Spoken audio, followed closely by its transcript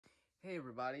Hey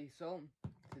everybody, so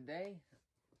today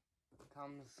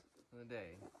comes the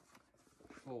day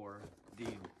for the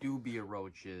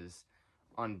Dubiaroaches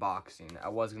unboxing. I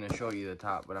was going to show you the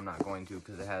top, but I'm not going to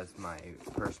because it has my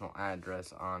personal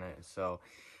address on it.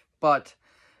 But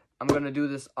I'm going to do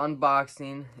this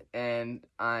unboxing and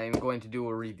I'm going to do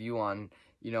a review on,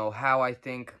 how I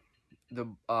think the,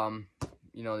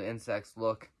 the insects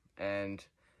look, and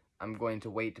I'm going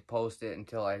to wait to post it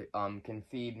until I can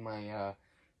feed my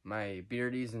my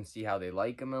beardies and see how they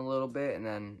like them a little bit, and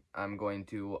then I'm going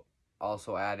to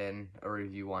also add in a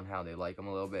review on how they like them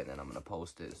a little bit, and then I'm going to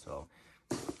post it. So,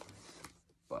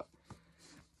 but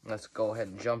let's go ahead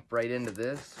and jump right into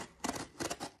this.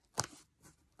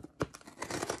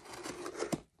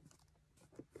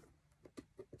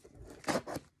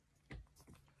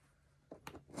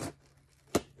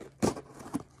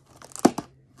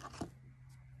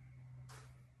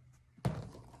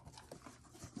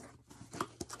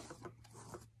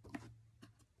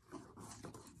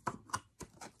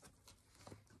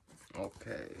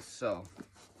 Okay, so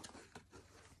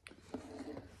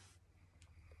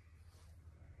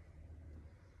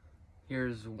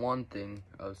here's one thing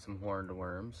of some horned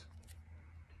worms.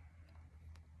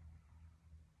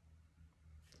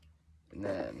 And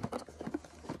then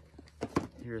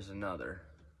here's another.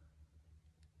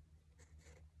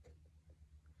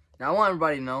 Now I want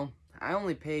everybody to know, I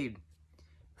only paid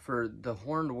for the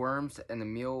horned worms and the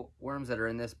mealworms that are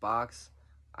in this box.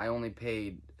 I only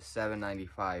paid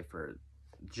 $7.95 for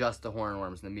just the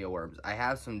hornworms and the mealworms. I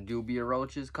have some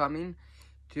Dubiaroaches coming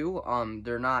too.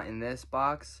 They're not in this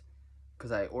box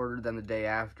because I ordered them the day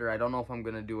after. I don't know if I'm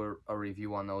gonna do a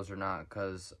review on those or not,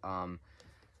 because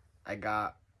I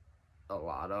got a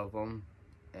lot of them,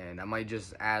 and I might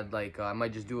just add I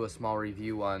might just do a small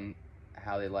review on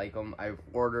how they like them. I've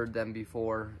ordered them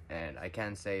before, and I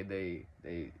can say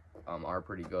they are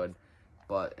pretty good.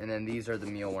 And then these are the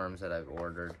mealworms that I've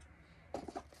ordered.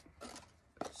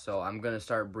 So I'm gonna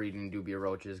start breeding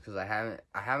Dubiaroaches because I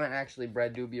haven't actually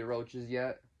bred Dubiaroaches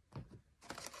yet.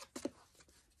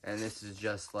 And this is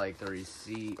just like the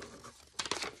receipt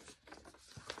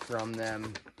from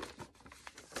them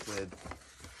with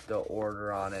the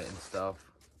order on it and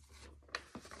stuff.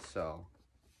 So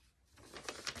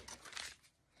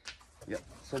yep,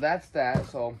 so that's that.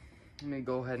 So let me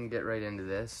go ahead and get right into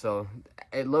this. So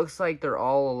it looks like they're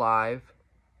all alive.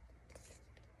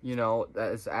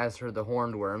 As for the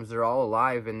horned worms, they're all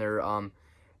alive, and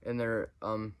they're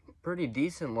pretty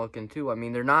decent looking too. I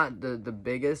mean, they're not the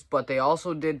biggest, but they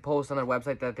also did post on their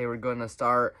website that they were going to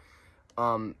start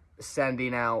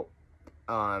sending out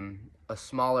a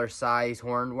smaller size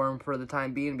horned worm for the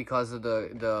time being because of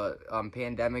the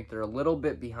pandemic. They're a little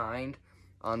bit behind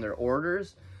on their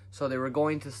orders, so they were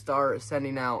going to start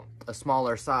sending out a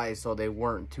smaller size so they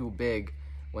weren't too big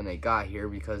when they got here,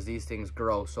 because these things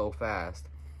grow so fast.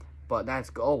 But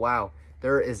that's, oh wow,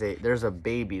 there's a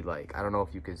baby, like, I don't know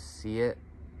if you can see it.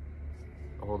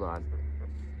 Hold on.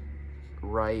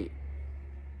 Right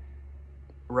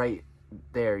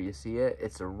there, you see it?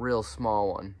 It's a real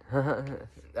small one.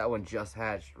 That one just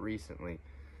hatched recently.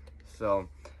 So,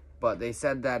 but they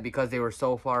said that because they were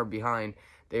so far behind,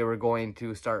 they were going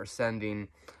to start sending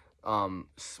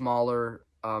smaller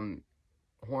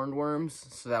horned worms,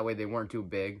 so that way they weren't too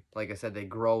big. Like I said, they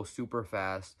grow super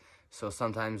fast, so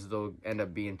sometimes they'll end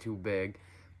up being too big.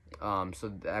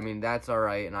 So I mean, that's all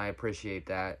right, and I appreciate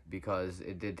that, because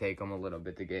it did take them a little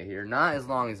bit to get here. Not as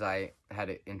long as I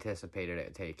had anticipated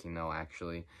it taking, though,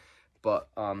 actually. But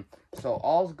so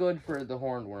all's good for the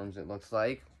horned worms, it looks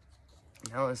like.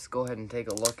 Now let's go ahead and take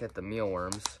a look at the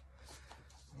mealworms.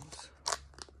 Oops.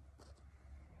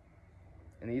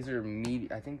 And these are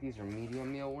I think these are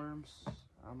medium mealworms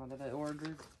that I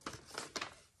ordered.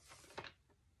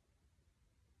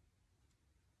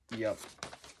 Yep.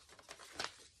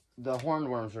 The horned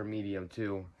worms are medium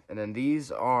too, and then these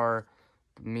are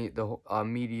the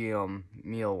medium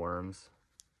mealworms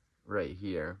right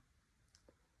here.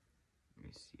 Let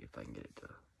me see if I can get it to.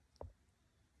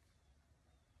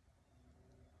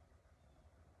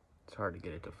 It's hard to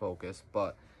get it to focus,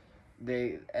 but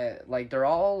they're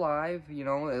all alive.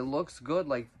 It looks good.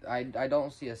 Like I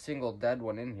don't see a single dead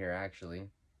one in here actually.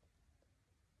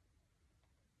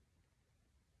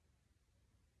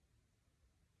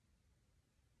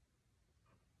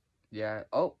 Yeah.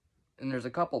 Oh, and there's a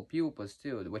couple pupas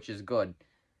too, which is good.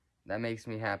 That makes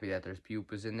me happy that there's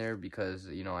pupas in there, because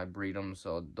I breed them,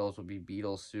 so those will be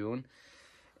beetles soon,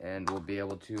 and we'll be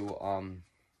able to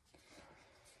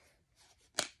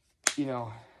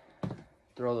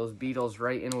throw those beetles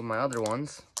right in with my other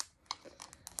ones.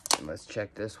 And let's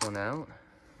check this one out.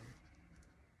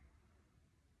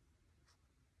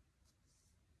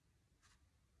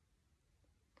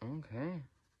 Okay.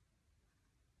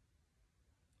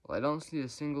 Well, I don't see a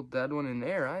single dead one in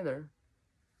there either.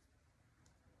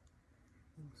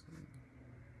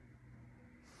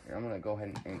 Here, I'm gonna go ahead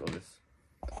and angle this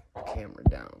camera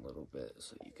down a little bit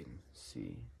so you can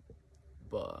see.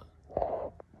 But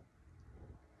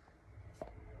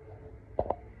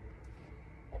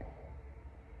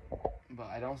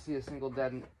I don't see a single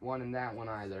dead one in that one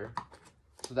either.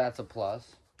 So that's a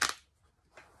plus.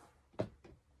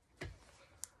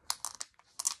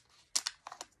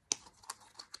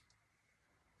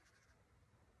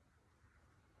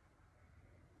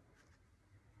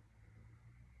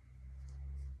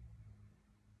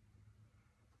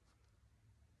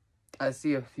 I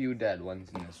see a few dead ones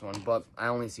in this one, but I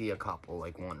only see a couple,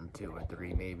 like 1 or 2 or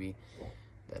 3 maybe.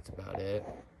 That's about it.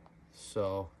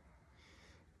 So,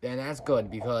 and that's good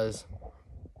because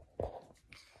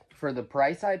for the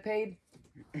price I paid,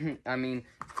 I mean,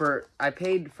 I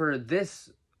paid for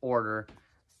this order,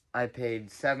 I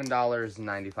paid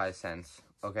 $7.95.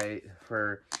 Okay,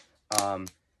 for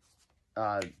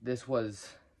this was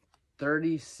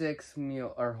 36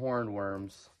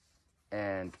 hornworms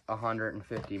and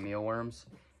 150 mealworms,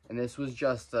 and this was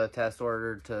just a test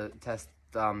order to test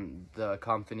the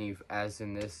company as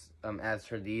in this as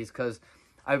for these, because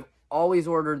I've always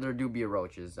ordered their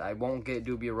Dubiaroaches. I won't get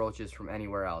Dubiaroaches from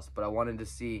anywhere else, but I wanted to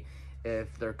see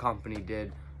if their company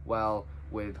did well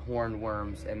with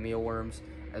hornworms and mealworms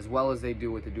as well as they do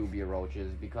with the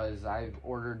Dubiaroaches, because I've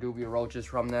ordered Dubiaroaches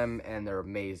from them and they're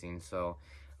amazing. So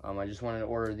I just wanted to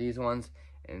order these ones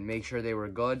and make sure they were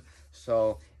good.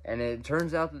 So, and it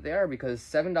turns out that they are, because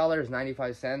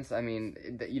 $7.95, I mean,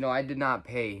 you know, I did not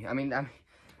pay. I mean,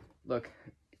 look,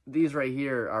 these right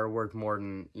here are worth more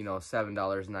than, you know,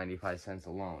 $7.95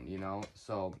 alone, you know?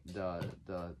 So, the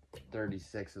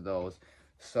 36 of those.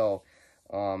 So,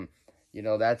 you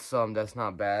know, that's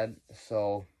not bad.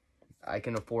 So, I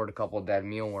can afford a couple of dead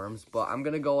mealworms. But I'm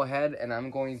going to go ahead and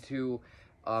I'm going to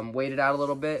wait it out a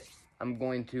little bit. I'm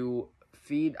going to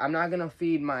I'm not gonna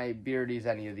feed my beardies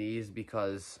any of these,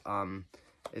 because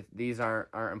these aren't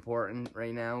important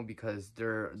right now, because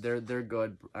they're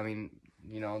good. I mean,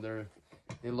 you know,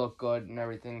 they look good and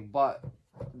everything. But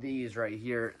these right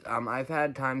here, I've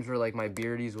had times where like my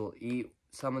beardies will eat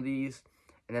some of these,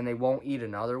 and then they won't eat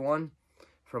another one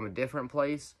from a different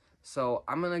place. So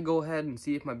I'm gonna go ahead and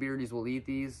see if my beardies will eat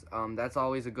these. That's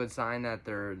always a good sign that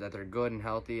they're good and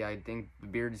healthy. I think the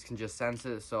beardies can just sense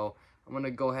it. So I'm gonna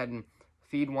go ahead and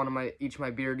feed each of my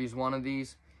beardies one of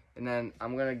these, and then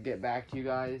I'm gonna get back to you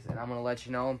guys and I'm gonna let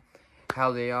you know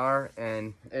how they are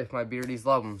and if my beardies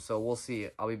love them. So we'll see.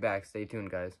 I'll be back. Stay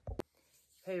tuned, guys.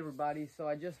 Hey everybody, so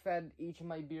I just fed each of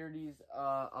my beardies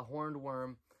a horned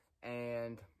worm,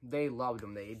 and they loved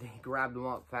them. They grabbed them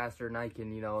up faster than I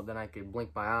can, you know, than I could blink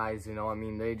my eyes, you know. I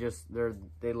mean,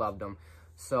 they loved them.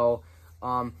 So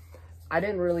I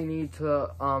didn't really need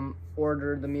to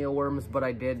order the mealworms, but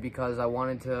I did, because I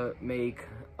wanted to make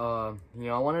I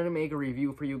wanted to make a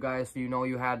review for you guys, so you know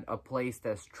you had a place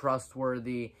that's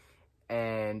trustworthy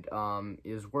and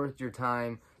is worth your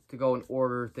time to go and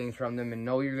order things from them, and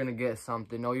know you're gonna get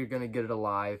something, know you're gonna get it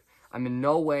alive. I'm in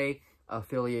no way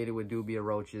affiliated with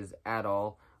Dubiaroaches at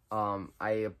all.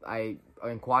 I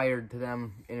inquired to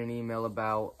them in an email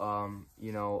about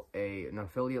you know, an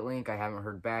affiliate link. I haven't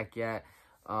heard back yet.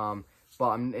 But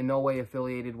I'm in no way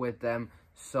affiliated with them.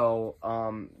 So,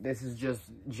 this is just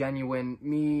genuine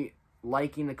me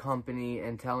liking the company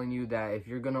and telling you that if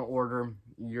you're going to order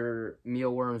your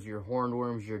mealworms, your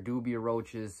hornworms, your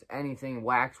Dubiaroaches, anything,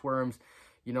 waxworms,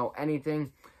 you know,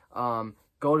 anything,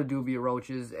 go to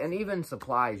Dubiaroaches, and even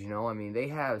supplies, you know. I mean, they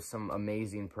have some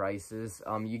amazing prices.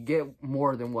 You get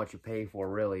more than what you pay for,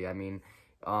 really. I mean,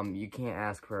 you can't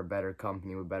ask for a better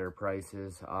company with better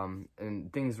prices.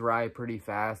 And things arrive pretty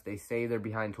fast. They say they're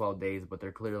behind 12 days, but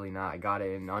they're clearly not. I got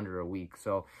it in under a week.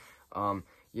 So,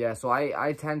 yeah, so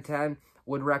I 10/10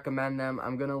 would recommend them.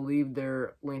 I'm going to leave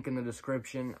their link in the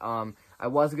description. I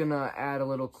was going to add a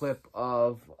little clip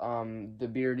of the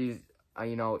beardies,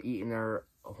 you know, eating their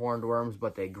horned worms,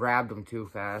 but they grabbed them too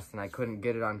fast, and I couldn't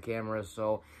get it on camera.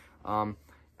 So, I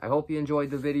hope you enjoyed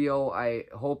the video. I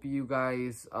hope you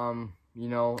guys, you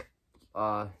know,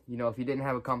 if you didn't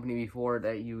have a company before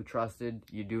that you trusted,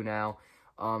 you do now.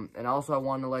 And also I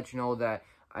wanted to let you know that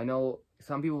I know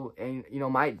some people, and you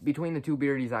know, between the two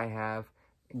beardies I have,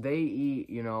 they eat,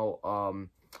 you know,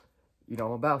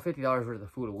 about $50 worth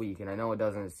of food a week. And I know it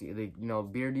doesn't see, you know,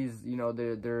 beardies, you know,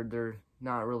 they're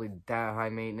not really that high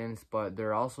maintenance, but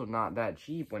they're also not that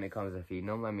cheap when it comes to feeding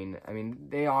them. I mean,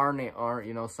 they are and they aren't,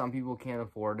 you know. Some people can't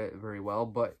afford it very well,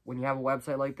 but when you have a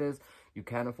website like this, you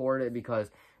can afford it,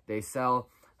 because they sell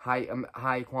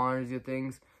high quantities of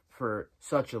things for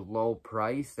such a low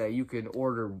price that you can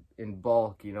order in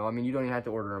bulk, you know. I mean, you don't even have to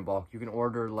order in bulk. You can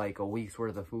order like a week's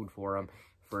worth of food for them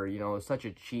for, you know, such a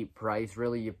cheap price.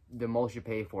 Really, the most you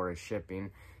pay for is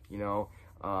shipping, you know,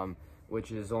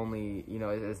 which is only, you know,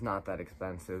 it's not that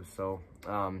expensive. So,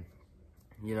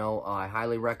 you know, I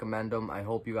highly recommend them. I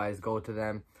hope you guys go to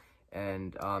them.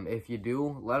 And if you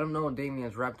do, let them know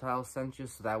Damien's Reptiles sent you,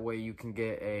 so that way you can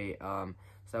get a,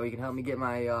 so that way you can help me get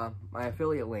my my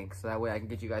affiliate link, so that way I can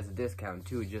get you guys a discount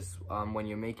too. Just when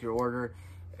you make your order,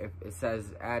 if it says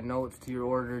add notes to your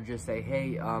order, just say,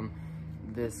 hey,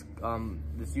 this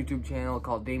YouTube channel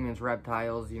called Damien's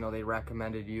Reptiles, you know, they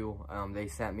recommended you, they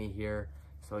sent me here.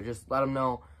 So just let them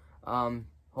know.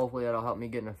 Hopefully that'll help me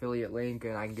get an affiliate link,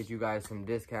 and I can get you guys some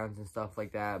discounts and stuff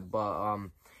like that. But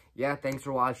yeah, thanks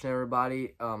for watching,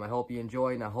 everybody. I hope you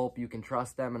enjoyed, and I hope you can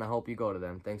trust them, and I hope you go to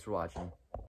them. Thanks for watching.